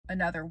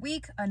Another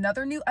week,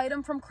 another new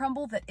item from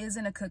Crumbl that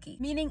isn't a cookie,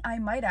 meaning I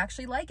might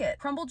actually like it.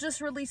 Crumbl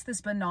just released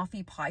this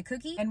Banoffee pie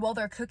cookie, and while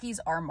their cookies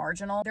are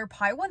marginal, their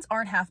pie ones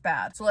aren't half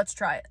bad, so let's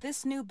try it.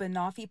 This new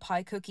Banoffee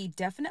pie cookie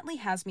definitely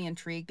has me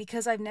intrigued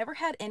because I've never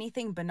had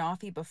anything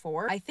Banoffee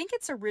before. I think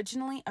it's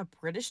originally a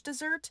British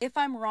dessert. If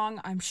I'm wrong,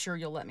 I'm sure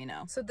you'll let me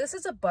know. So this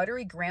is a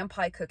buttery graham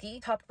pie cookie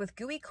topped with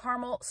gooey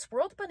caramel,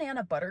 swirled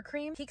banana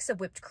buttercream, peaks of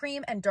whipped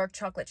cream, and dark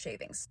chocolate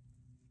shavings.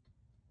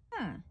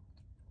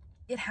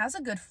 It has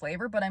a good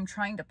flavor, but I'm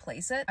trying to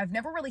place it. I've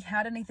never really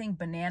had anything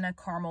banana,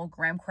 caramel,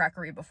 graham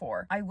crackery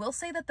before. I will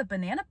say that the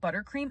banana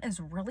buttercream is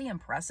really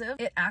impressive.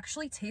 It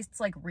actually tastes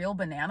like real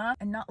banana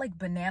and not like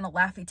banana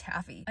Laffy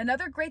Taffy.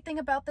 Another great thing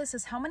about this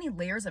is how many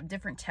layers of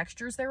different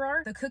textures there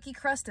are. The cookie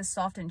crust is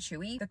soft and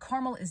chewy, the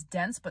caramel is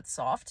dense but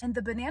soft, and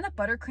the banana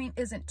buttercream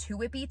isn't too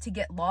whippy to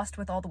get lost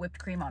with all the whipped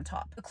cream on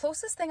top. The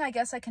closest thing I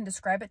guess I can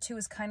describe it to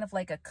is kind of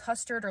like a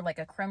custard or like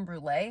a creme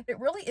brulee. It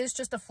really is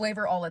just a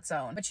flavor all its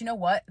own. But you know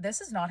what?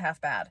 This is not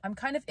half bad. I'm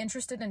kind of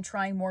interested in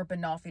trying more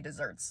Banoffee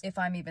desserts, if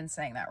I'm even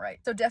saying that right.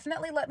 So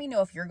definitely let me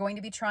know if you're going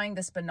to be trying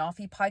this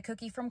Banoffee pie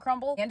cookie from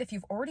Crumbl, and if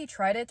you've already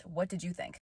tried it, what did you think?